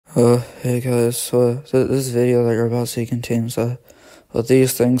Hey guys, so this video that you're about to see contains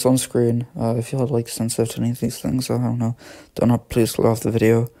these things on screen. If you're like sensitive to any of these things, I don't know, do not please go off the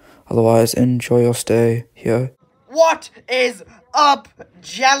video. Otherwise, enjoy your stay here. What is up,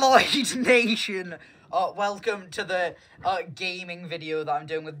 Jelloid Nation? Welcome to the gaming video that I'm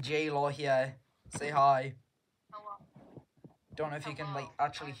doing with J-Law here. Say hi. Hello. Don't know if you can like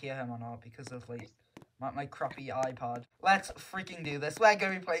actually hear him or not because of like my crappy iPod. Let's freaking do this. We're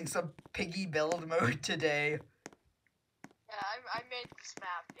gonna be playing some Piggy build mode today. Yeah, I made this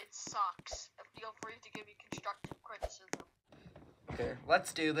map. It sucks. Feel free to give me constructive criticism. Okay,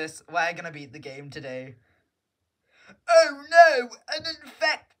 let's do this. We're gonna beat the game today. Oh no, I'm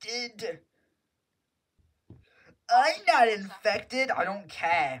infected. I'm not infected. I don't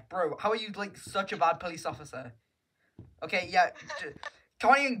care. Bro, how are you like such a bad police officer? Okay, yeah.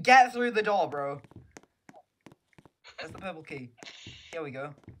 Can't even get through the door, bro. Where's the purple key? Here we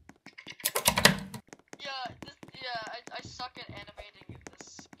go. I suck at animating in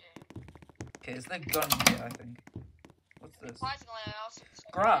this game. Okay, is there gun here, I think? What's this? Surprisingly, I also suck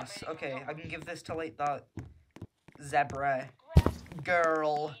at Grass. animating Okay, with I can give this to like that zebra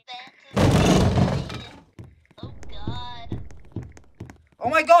girl. Oh god. Oh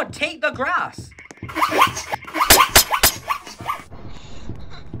my god, take the grass!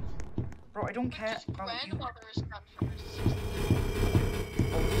 Bro, I don't care about you. Grandmother is done first.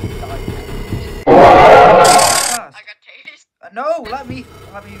 Oh, she died. I got tased. No, let me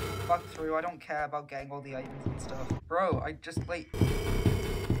fuck through. I don't care about getting all the items and stuff. Bro, I just like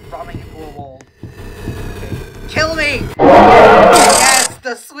ramming into a wall. Okay. Kill me! Yes,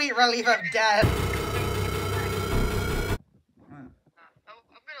 the sweet relief of death. I'm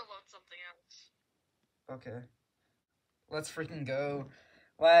gonna load something else. Okay. Let's freaking go.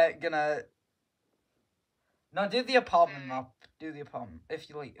 We're gonna... No, do the apartment map. Do the apartment. If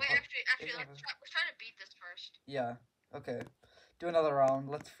you like... Wait, actually, let's try to beat this first. Yeah. Okay. Do another round.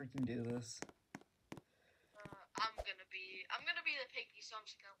 Let's freaking do this. I'm gonna be the Piggy, so I'm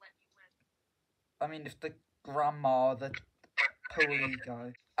just gonna let you win. I mean, if the grandma, the pony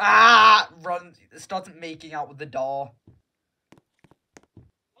guy... Ah! Run! Starts making out with the door.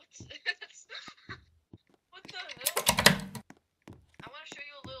 What's this? What the hell? I want to show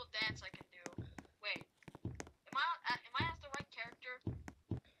you a little dance I can do. Wait, am I as the right character?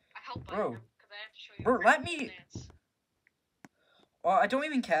 I hope I am, because I have to show you. Bro, a let little me- dance. Well, I don't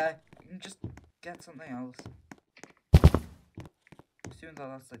even care. You can just get something else. Assuming that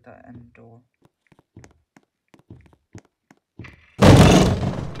that's like that end door.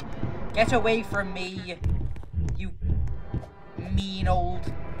 Get away from me, you mean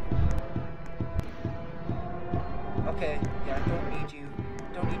old... Okay, yeah, I don't need you.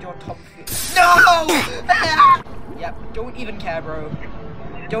 Don't need your tomfoolery. No! Yep, don't even care, bro.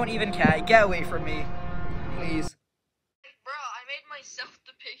 Don't even care. Get away from me. Please. Bro, I made myself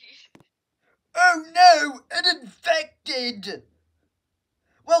the Piggy. Oh no! An infected!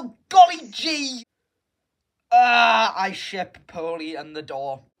 Well, golly gee! I ship Polly and the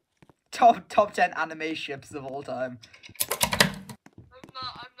door. Top 10 anime ships of all time.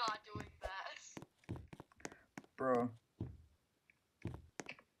 I'm not doing that. Bro.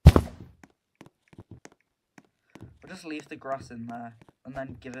 We'll just leave the grass in there and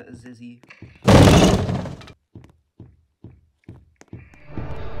then give it a zizzy.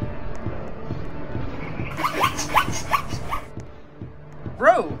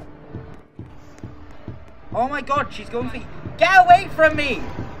 Bro! Oh my god, she's going for... Get away from me!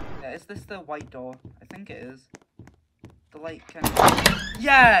 Yeah, is this the white door? I think it is. The light can...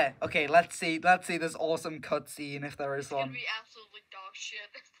 Yeah! Okay, let's see this awesome cutscene if there is It's gonna one. be absolutely dog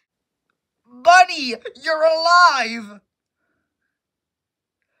shit. Bunny! You're alive!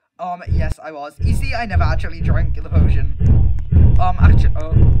 Yes, I was. You see, I never actually drank the potion.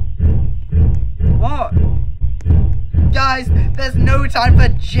 What? Guys, there's no time for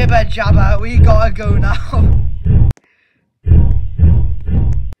jibber jabber. We gotta go now.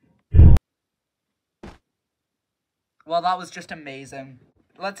 Well, that was just amazing.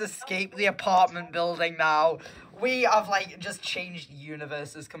 Let's escape the apartment building now. We have, like, just changed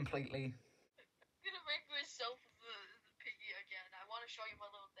universes completely. I'm gonna make myself the Piggy again. I want to show you my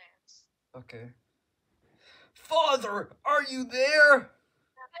little dance. Okay. Father, are you there?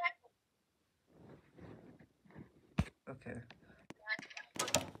 Okay.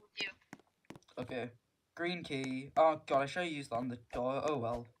 With you. Okay. Green key. Oh god, I should have used that on the door. Oh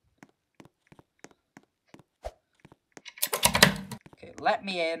well. Okay, let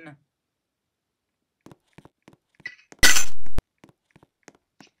me in.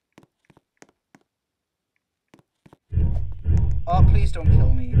 Oh, please don't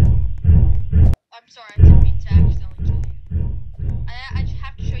kill me.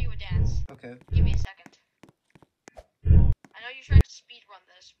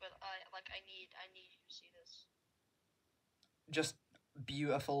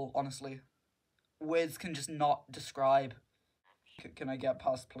 beautiful, honestly. Words can just not describe. Can I get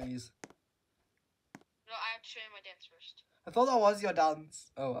past, please? No, I have to show you my dance first. I thought that was your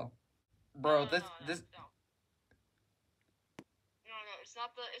dance. Oh well. Bro, No, this. No, it's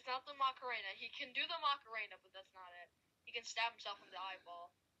not the Macarena. He can do the Macarena, but that's not it. He can stab himself in the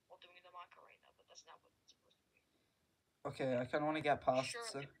eyeball while doing the Macarena, but that's not what it's supposed to be. Okay, I kind of want to get past.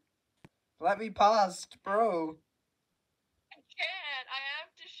 Surely. So. Let me past, bro. I can't. I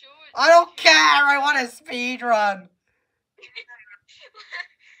have to show it. I don't care. I want a speed run.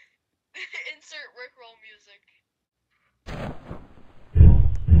 Insert Rickroll music.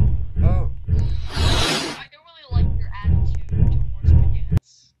 Oh. I don't really like your attitude towards my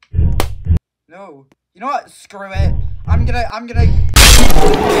dance. No. You know what? Screw it. I'm gonna.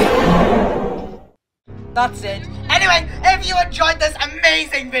 That's it. Anyway, if you enjoyed this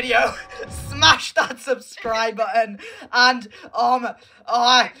amazing video, smash that subscribe button and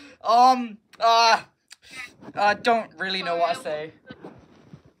don't really know what to say.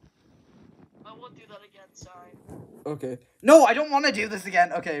 I won't do that again, sorry. Okay. No, I don't want to do this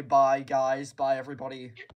again. Okay, bye guys. Bye everybody.